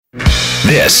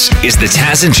This is the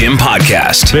Taz and Jim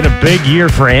podcast. Been a big year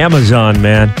for Amazon,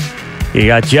 man. You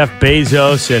got Jeff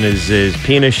Bezos and his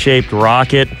penis-shaped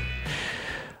rocket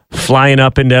flying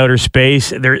up into outer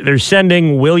space. They're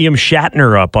sending William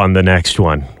Shatner up on the next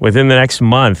one. Within the next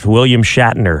month, William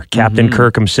Shatner, Captain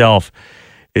Kirk himself,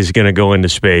 is going to go into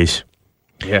space.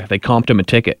 Yeah, they comped him a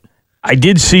ticket. I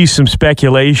did see some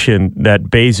speculation that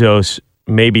Bezos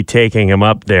may be taking him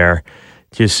up there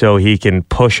just so he can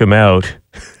push him out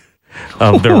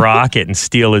of the rocket and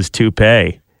steal his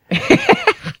toupee.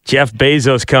 Jeff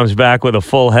Bezos comes back with a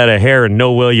full head of hair and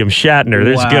no William Shatner.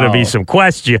 There's going to be some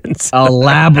questions.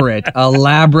 Elaborate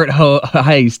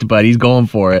heist, but he's going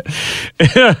for it.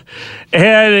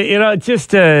 And, you know,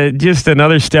 just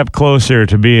another step closer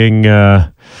to being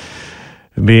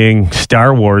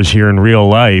Star Wars here in real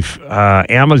life.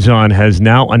 Amazon has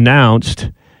now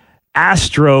announced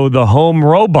Astro, the home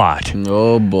robot.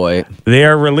 Oh, boy. They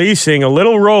are releasing a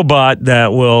little robot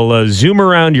that will zoom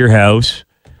around your house.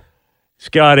 It's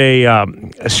got a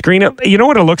screen. You know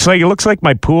what it looks like? It looks like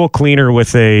my pool cleaner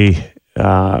with an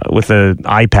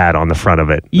iPad on the front of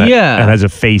it. That has a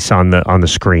face on the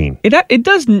screen. It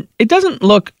doesn't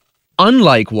look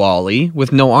unlike WALL-E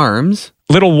with no arms.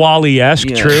 Little WALL-E-esque,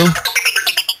 true.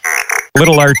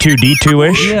 Little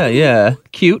R2-D2-ish. Yeah.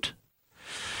 Cute.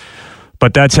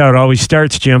 But that's how it always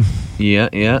starts, Jim.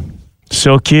 Yeah.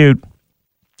 So cute.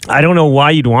 I don't know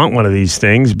why you'd want one of these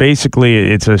things.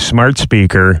 Basically, it's a smart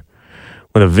speaker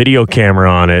with a video camera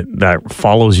on it that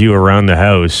follows you around the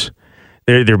house.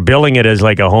 They're billing it as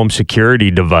like a home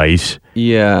security device.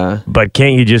 Yeah. But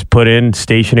can't you just put in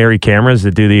stationary cameras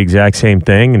that do the exact same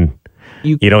thing and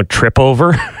you don't trip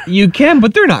over? You can,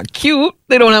 but they're not cute.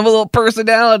 They don't have a little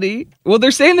personality. Well,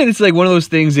 they're saying that it's like one of those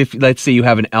things if, let's say, you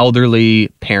have an elderly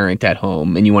parent at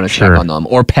home and you want to check on them,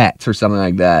 or pets or something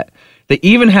like that. They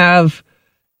even have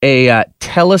a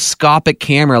telescopic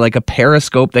camera, like a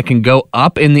periscope that can go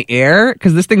up in the air,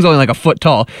 because this thing's only like a foot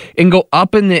tall, and go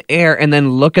up in the air and then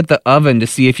look at the oven to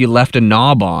see if you left a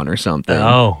knob on or something.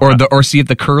 Or see if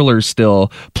the curler's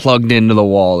still plugged into the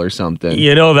wall or something.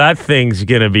 You know, that thing's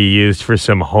going to be used for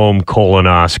some home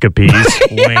colonoscopies.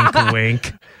 Wink,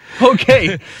 wink.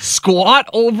 Okay, squat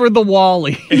over the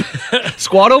WALL-E.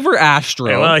 Squat over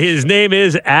Astro. Well, his name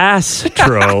is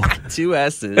Astro. 2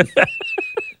 S's.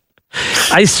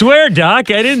 I swear, Doc,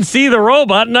 I didn't see the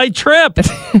robot and I tripped.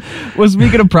 Well,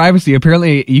 speaking of privacy,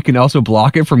 apparently you can also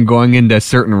block it from going into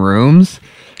certain rooms.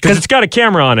 Because it's got a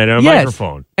camera on it and a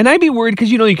microphone. And I'd be worried because,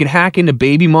 you can hack into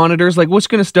baby monitors. Like, what's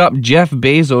going to stop Jeff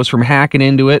Bezos from hacking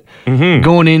into it,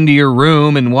 going into your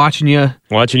room and watching you?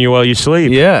 Watching you while you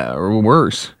sleep. Yeah, or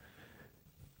worse.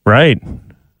 Right.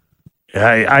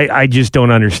 I just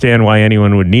don't understand why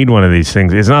anyone would need one of these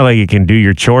things. It's not like you can do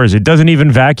your chores. It doesn't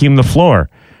even vacuum the floor.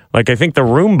 Like, I think the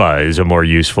Roomba is a more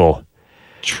useful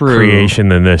creation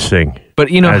than this thing. But,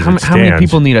 how many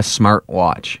people need a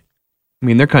smartwatch? I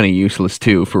mean, they're kind of useless,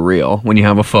 too, for real. When you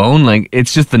have a phone, like,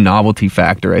 it's just the novelty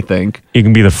factor, I think. You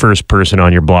can be the first person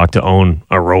on your block to own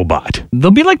a robot.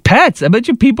 They'll be like pets. I bet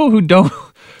you people who don't...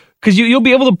 Because you'll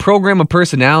be able to program a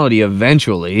personality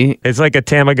eventually. It's like a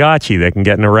Tamagotchi that can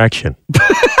get an erection.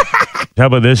 How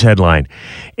about this headline?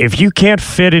 If you can't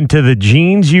fit into the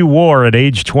jeans you wore at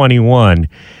age 21,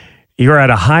 you're at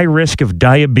a high risk of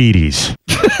diabetes.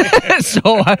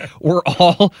 So we're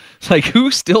all like,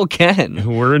 who still can?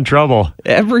 We're in trouble.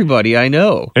 Everybody I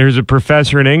know. There's a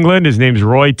professor in England. His name's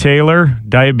Roy Taylor,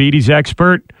 diabetes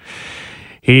expert.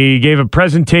 He gave a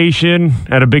presentation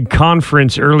at a big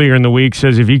conference earlier in the week.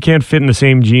 Says if you can't fit in the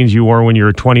same jeans you wore when you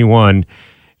were 21,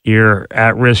 you're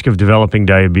at risk of developing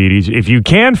diabetes. If you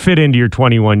can fit into your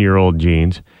 21-year-old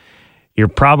jeans, you're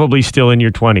probably still in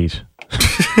your 20s.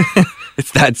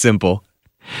 It's that simple.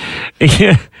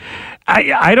 Yeah.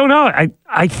 I don't know.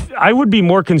 I would be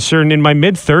more concerned in my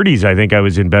mid-30s. I think I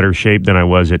was in better shape than I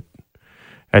was at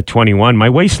 21. My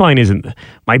waistline isn't...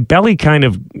 My belly kind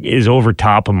of is over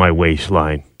top of my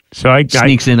waistline. So I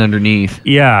sneaks in underneath.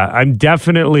 Yeah, I'm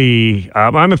definitely...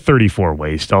 I'm a 34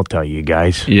 waist, I'll tell you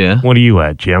guys. Yeah. What are you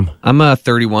at, Jim? I'm a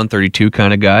 31, 32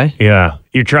 kind of guy. Yeah.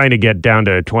 You're trying to get down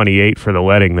to 28 for the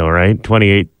wedding, though, right?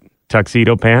 28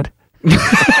 tuxedo pant?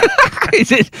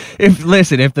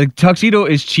 If the tuxedo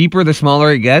is cheaper the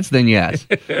smaller it gets, then yes.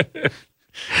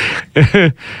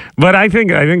 But I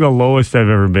think the lowest I've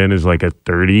ever been is like a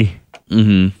 30,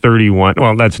 31.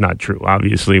 Well, that's not true.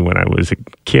 Obviously, when I was a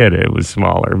kid, it was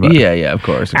smaller. But yeah, of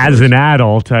course. As an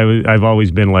adult, I've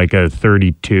always been like a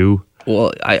 32.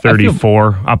 Well,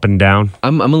 34 up and down.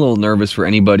 I'm a little nervous for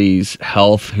anybody's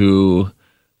health who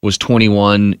was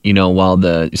 21, while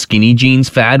the skinny jeans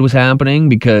fad was happening,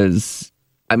 because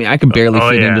I mean, I could barely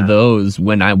fit into those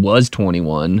when I was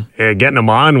 21. Yeah, getting them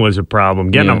on was a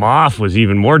problem. Getting them off was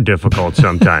even more difficult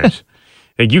sometimes.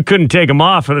 Like you couldn't take them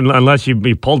off unless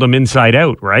you pulled them inside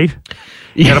out, right?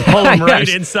 You got to pull them right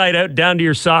inside out down to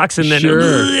your socks and then...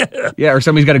 Sure. Yeah, or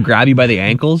somebody's got to grab you by the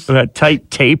ankles. That tight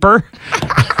taper.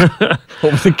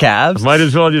 Over the calves. Might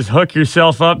as well just hook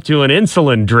yourself up to an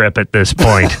insulin drip at this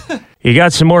point. You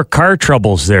got some more car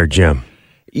troubles there, Jim.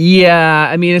 Yeah,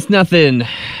 I mean, it's nothing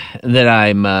that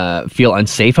I'm feel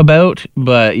unsafe about,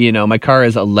 but, you know, my car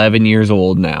is 11 years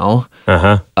old now.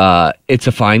 It's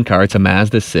a fine car. It's a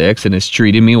Mazda 6, and it's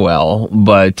treated me well,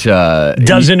 but...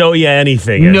 doesn't owe you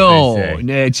anything, no,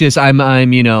 it's just, I'm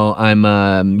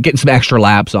getting some extra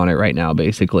laps on it right now,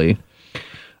 basically.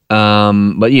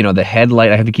 But, you know, the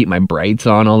headlight, I have to keep my brights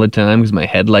on all the time because my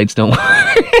headlights don't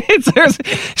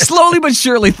slowly but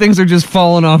surely, things are just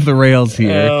falling off the rails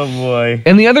here. Oh, boy.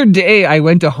 And the other day, I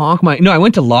went to lock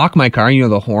my car, you know,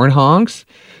 the horn honks.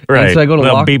 Right. And so I go to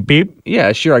lock. Beep, beep.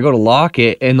 Yeah, sure. I go to lock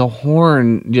it, and the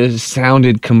horn just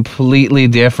sounded completely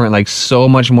different, like so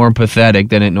much more pathetic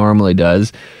than it normally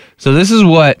does. So this is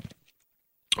what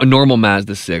a normal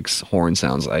Mazda 6 horn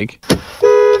sounds like.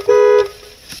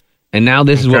 And now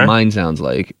this is what mine sounds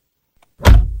like.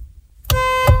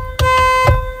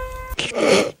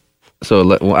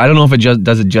 So I don't know if it just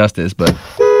does it justice, but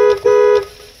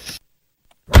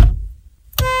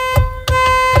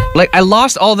like I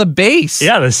lost all the bass.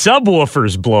 Yeah, the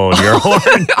subwoofer's blown. Your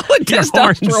horn, all the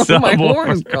testosterone in my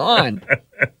horn is gone.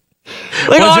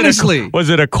 Like honestly, was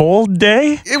it a cold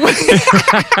day?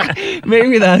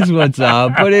 Maybe that's what's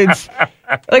up. But it's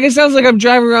like it sounds like I'm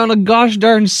driving around a gosh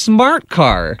darn smart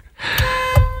car.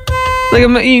 Like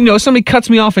somebody cuts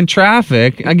me off in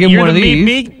traffic, I give them one of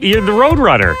these. You're the road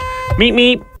runner.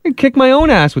 Meet. I kick my own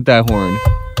ass with that horn.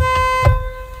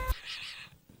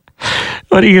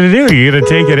 What are you gonna do? You gonna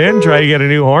take it in, try to get a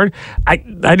new horn? I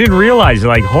didn't realize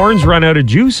like horns run out of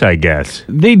juice, I guess.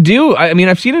 They do. I mean,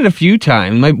 I've seen it a few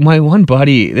times. My one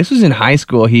buddy, this was in high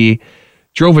school, he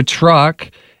drove a truck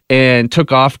and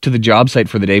took off to the job site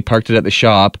for the day, parked it at the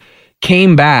shop,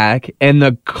 came back, and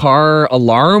the car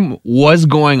alarm was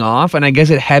going off, and I guess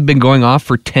it had been going off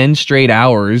for 10 straight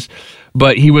hours,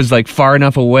 but he was like far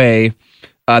enough away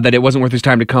that it wasn't worth his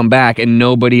time to come back, and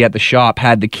nobody at the shop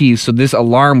had the keys. So this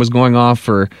alarm was going off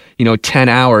for, 10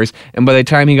 hours. And by the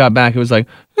time he got back, it was like,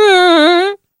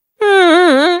 it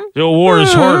wore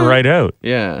his horn right out.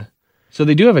 Yeah. So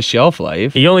they do have a shelf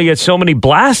life. You only get so many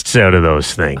blasts out of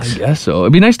those things. I guess so.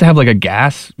 It'd be nice to have like a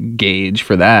gas gauge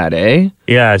for that, eh?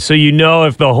 Yeah. So you know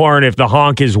if the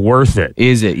honk is worth it.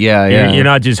 Is it? Yeah. You're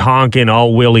not just honking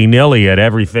all willy-nilly at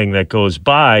everything that goes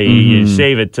by. Mm-hmm. You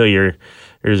save it till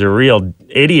there's a real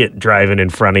idiot driving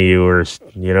in front of you, or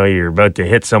you're about to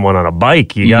hit someone on a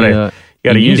bike. You gotta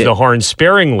use the horn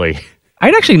sparingly.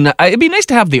 It'd be nice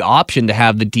to have the option to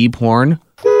have the deep horn,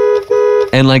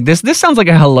 and like this sounds like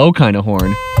a hello kind of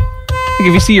horn. Like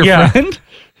if you see your friend,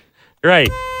 right?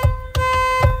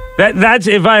 That's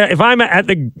if I'm at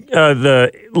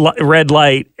the red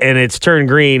light and it's turned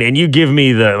green, and you give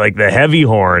me the heavy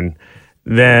horn,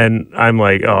 then I'm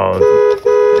like, oh.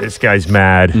 This guy's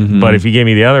mad. Mm-hmm. But if you gave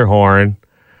me the other horn,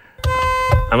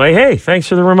 I'm like, hey, thanks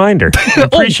for the reminder. I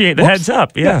appreciate the heads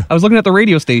up. Yeah. I was looking at the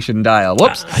radio station dial.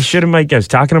 Whoops. I should have. I was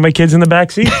talking to my kids in the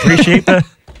back seat. Appreciate the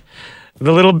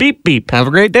little beep beep. Have a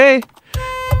great day.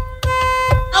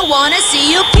 I want to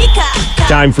see you peacock.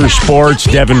 Time for sports.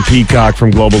 Devin Peacock from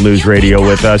Global News Radio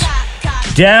with us.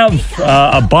 Dev,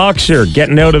 a boxer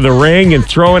getting out of the ring and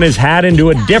throwing his hat into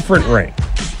a different ring.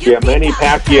 Yeah, Manny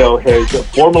Pacquiao has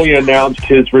formally announced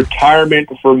his retirement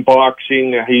from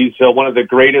boxing. He's one of the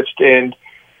greatest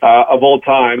of all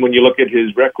time when you look at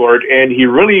his record, and he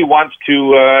really wants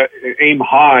to aim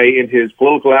high in his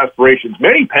political aspirations.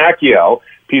 Manny Pacquiao,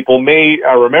 people may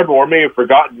remember or may have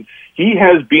forgotten, he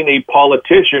has been a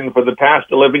politician for the past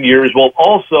 11 years while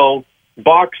also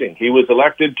boxing. He was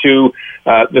elected to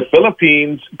the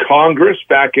Philippines Congress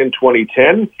back in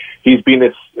 2010. He's been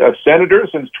a senator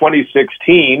since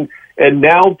 2016 and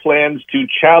now plans to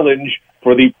challenge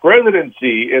for the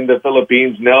presidency in the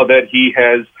Philippines now that he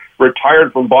has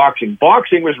retired from boxing.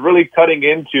 Boxing was really cutting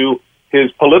into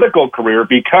his political career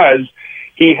because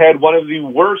he had one of the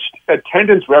worst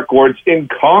attendance records in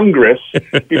Congress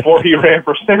before he ran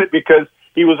for Senate because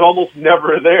he was almost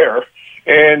never there.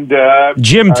 And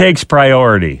Jim takes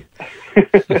priority.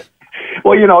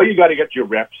 Well, you got to get your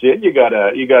reps in. You got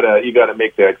to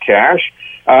make that cash.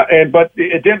 But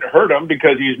it didn't hurt him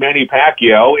because he's Manny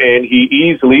Pacquiao, and he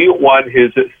easily won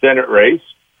his Senate race.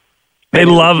 They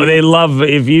love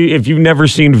if you've never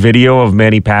seen video of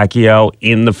Manny Pacquiao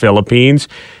in the Philippines,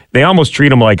 they almost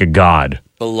treat him like a god.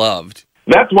 Beloved.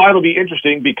 That's why it'll be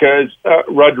interesting because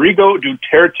Rodrigo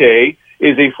Duterte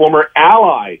is a former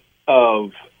ally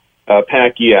of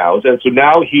Pacquiao's. And so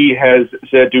now he has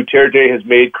said Duterte has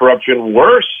made corruption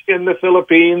worse in the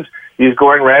Philippines. He's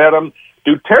going right at him.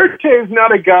 Duterte is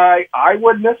not a guy I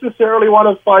would necessarily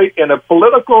want to fight in a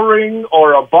political ring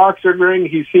or a boxing ring.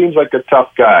 He seems like a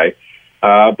tough guy.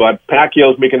 But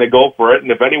Pacquiao's making a go for it.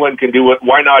 And if anyone can do it,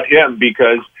 why not him?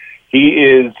 Because he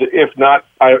is,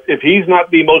 if he's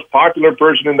not the most popular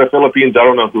person in the Philippines, I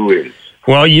don't know who is.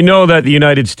 Well, you know that the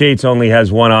United States only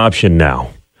has one option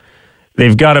now.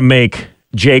 They've got to make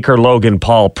Jake or Logan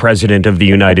Paul president of the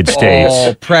United States.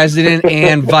 Oh, president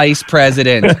and vice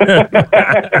president.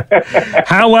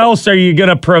 How else are you going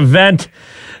to prevent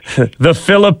the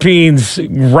Philippines'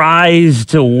 rise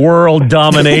to world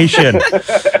domination?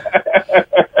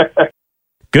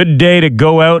 Good day to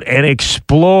go out and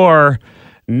explore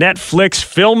Netflix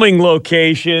filming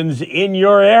locations in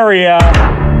your area.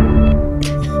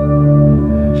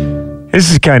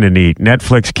 This is kind of neat.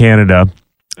 Netflix Canada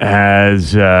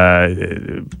has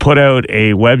put out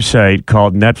a website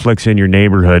called Netflix in Your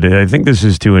Neighborhood. I think this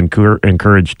is to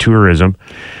encourage tourism.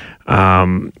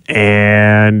 And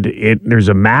there's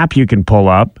a map you can pull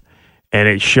up, and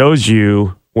it shows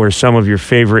you where some of your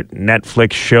favorite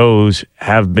Netflix shows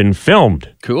have been filmed.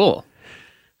 Cool.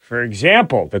 For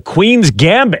example, The Queen's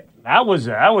Gambit. That was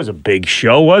a big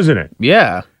show, wasn't it?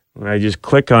 Yeah. When I just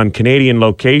click on Canadian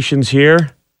locations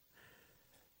here,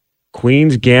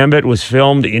 Queen's Gambit was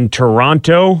filmed in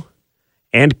Toronto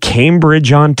and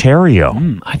Cambridge,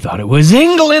 Ontario. I thought it was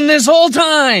England this whole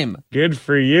time. Good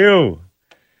for you.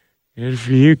 Good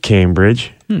for you,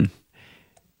 Cambridge.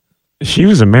 She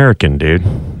was American, dude.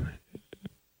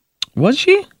 Was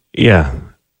she? Yeah.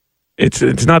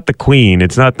 It's not the Queen.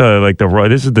 It's not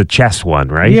this is the chess one,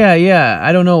 right? Yeah.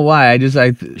 I don't know why.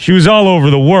 She was all over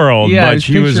the world, yeah, but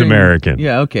she was American.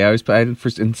 Yeah, okay.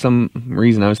 In some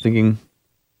reason I was thinking,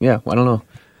 yeah, I don't know.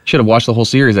 Should have watched the whole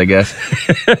series, I guess.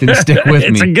 Didn't stick with me.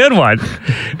 It's a good one.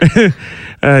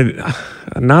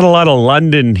 Not a lot of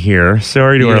London here.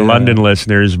 Sorry to our London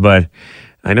listeners, but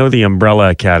I know the Umbrella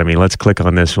Academy. Let's click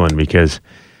on this one because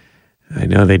I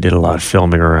know they did a lot of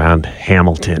filming around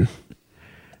Hamilton.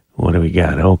 What do we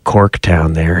got? Oh,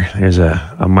 Corktown there. There's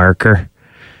a marker.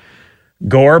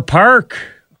 Gore Park.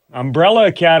 Umbrella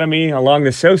Academy. Along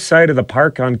the south side of the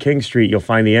park on King Street, you'll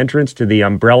find the entrance to the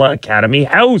Umbrella Academy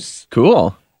house.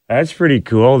 Cool. That's pretty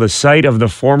cool. The site of the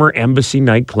former Embassy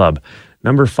nightclub.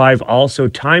 Number 5 also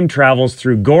time travels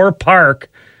through Gore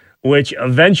Park, which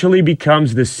eventually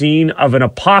becomes the scene of an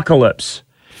apocalypse.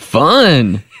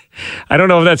 Fun. I don't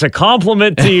know if that's a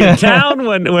compliment to your town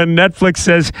when Netflix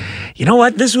says, you know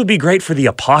what, this would be great for the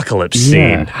apocalypse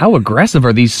scene. How aggressive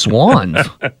are these swans?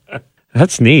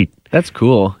 That's neat. That's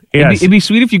cool. Yes. It'd be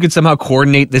sweet if you could somehow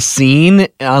coordinate the scene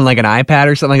on like an iPad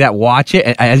or something like that. Watch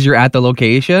it as you're at the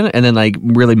location and then like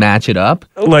really match it up.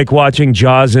 Like watching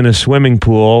Jaws in a swimming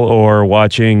pool or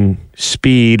watching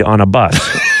Speed on a bus.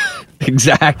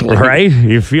 Exactly. Right?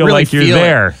 You feel Really like you're feel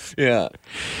there. it. Yeah.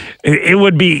 It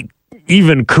would be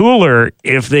even cooler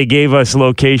if they gave us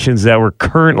locations that were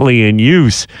currently in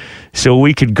use so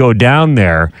we could go down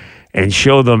there and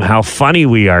show them how funny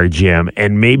we are, Jim,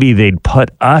 and maybe they'd put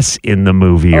us in the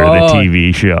movie or the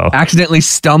TV show. Accidentally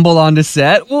stumble onto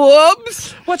set.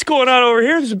 Whoops. What's going on over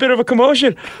here? There's a bit of a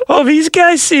commotion. Oh, these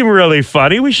guys seem really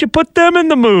funny. We should put them in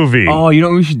the movie. Oh, you know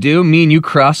what we should do? Me and you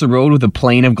cross the road with a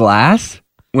plane of glass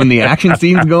when the action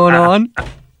scene's going on.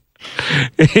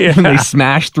 Yeah. And they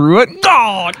smash through it.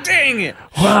 Oh, dang it.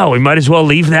 Wow, we might as well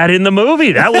leave that in the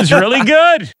movie. That was really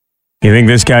good. You think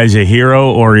this guy's a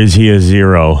hero or is he a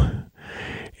zero?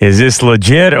 Is this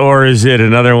legit or is it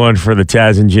another one for the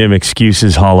Taz and Jim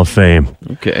Excuses Hall of Fame?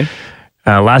 Okay.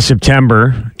 Last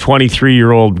September,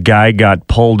 23-year-old guy got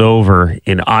pulled over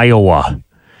in Iowa.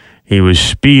 He was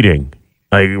speeding,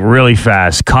 like really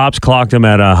fast. Cops clocked him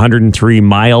at 103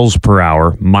 miles per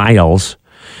hour,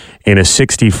 in a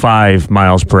 65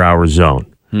 miles per hour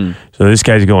zone. So this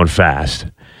guy's going fast.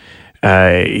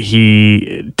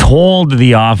 He told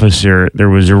the officer there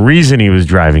was a reason he was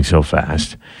driving so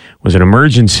fast. It was an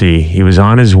emergency. He was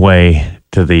on his way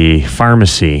to the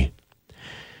pharmacy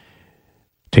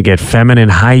to get feminine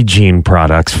hygiene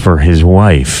products for his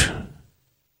wife.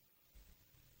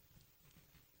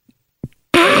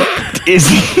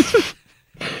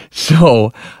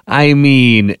 So, I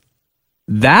mean,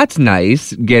 that's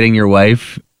nice, getting your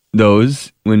wife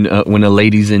those when a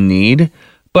lady's in need.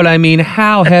 But I mean,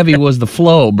 how heavy was the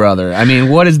flow, brother? I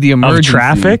mean, what is the emergency? Of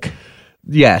traffic?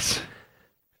 Yes.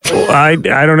 I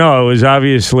don't know. It was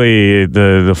obviously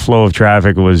the flow of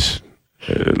traffic was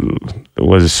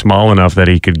was small enough that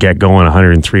he could get going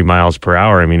 103 miles per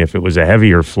hour. I mean, if it was a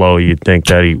heavier flow, you'd think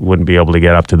that he wouldn't be able to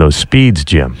get up to those speeds,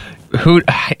 Jim.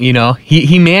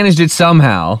 He managed it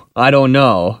somehow. I don't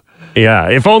know. Yeah,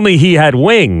 if only he had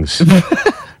wings,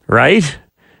 right?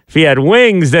 If he had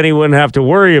wings, then he wouldn't have to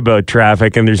worry about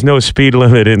traffic, and there's no speed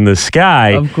limit in the sky.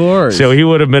 Of course. So he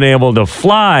would have been able to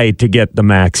fly to get the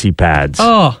maxi pads.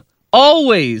 Oh,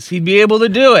 always. He'd be able to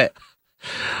do it.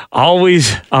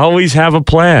 Always have a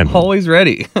plan. Always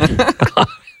ready.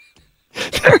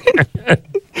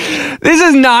 This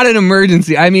is not an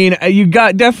emergency. I mean, you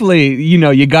got to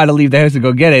leave the house to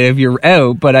go get it if you're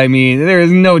out. But I mean, there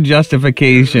is no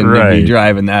justification to be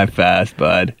driving that fast,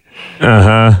 bud.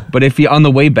 But if on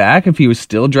the way back, if he was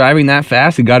still driving that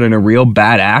fast and got in a real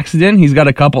bad accident, he's got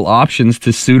a couple options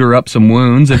to suture up some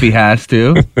wounds if he has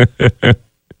to.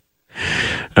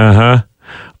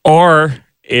 Or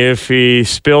if he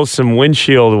spills some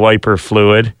windshield wiper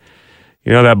fluid.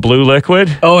 You know that blue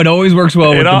liquid? Oh, it always works well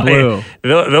with the blue.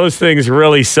 Those things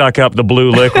really suck up the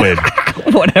blue liquid.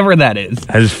 Whatever that is.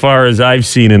 As far as I've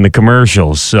seen in the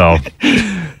commercials, so.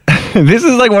 This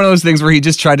is like one of those things where he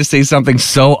just tried to say something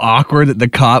so awkward that the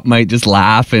cop might just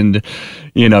laugh and,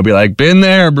 be like, been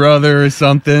there, brother, or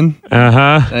something.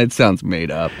 It sounds made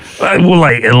up.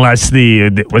 Unless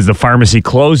was the pharmacy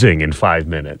closing in 5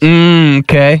 minutes.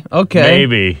 Okay.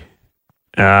 Maybe.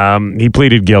 He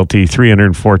pleaded guilty,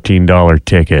 $314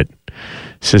 ticket,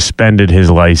 suspended his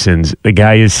license. The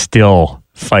guy is still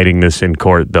fighting this in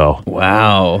court, though.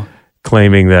 Wow.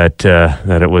 Claiming that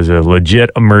it was a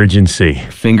legit emergency.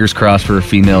 Fingers crossed for a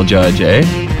female judge, eh?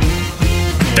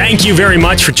 Thank you very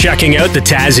much for checking out the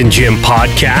Taz and Jim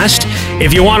podcast.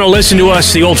 If you want to listen to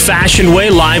us the old-fashioned way,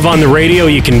 live on the radio,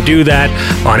 you can do that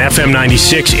on FM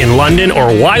 96 in London or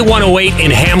Y108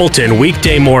 in Hamilton,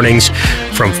 weekday mornings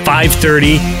from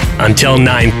 5:30 until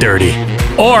 9:30.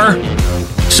 Or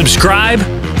subscribe,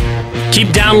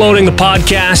 keep downloading the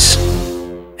podcasts,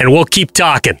 and we'll keep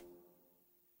talking.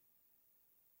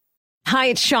 Hi,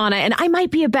 it's Shauna, and I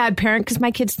might be a bad parent because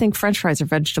my kids think French fries are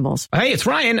vegetables. Hey, it's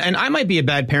Ryan, and I might be a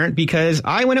bad parent because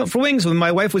I went out for wings when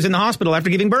my wife was in the hospital after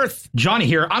giving birth. Johnny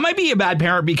here. I might be a bad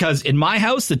parent because in my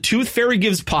house, the tooth fairy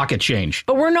gives pocket change.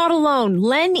 But we're not alone.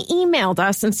 Len emailed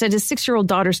us and said his 6-year-old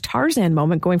daughter's Tarzan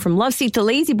moment going from love seat to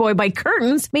lazy boy by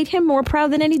curtains made him more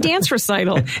proud than any dance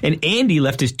recital. And Andy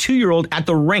left his 2-year-old at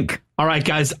the rink. All right,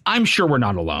 guys, I'm sure we're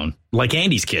not alone. Like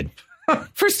Andy's kid.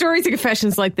 For stories and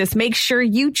confessions like this, make sure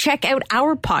you check out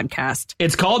our podcast.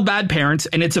 It's called Bad Parents,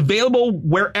 and it's available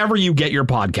wherever you get your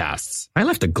podcasts. I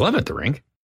left a glove at the rink.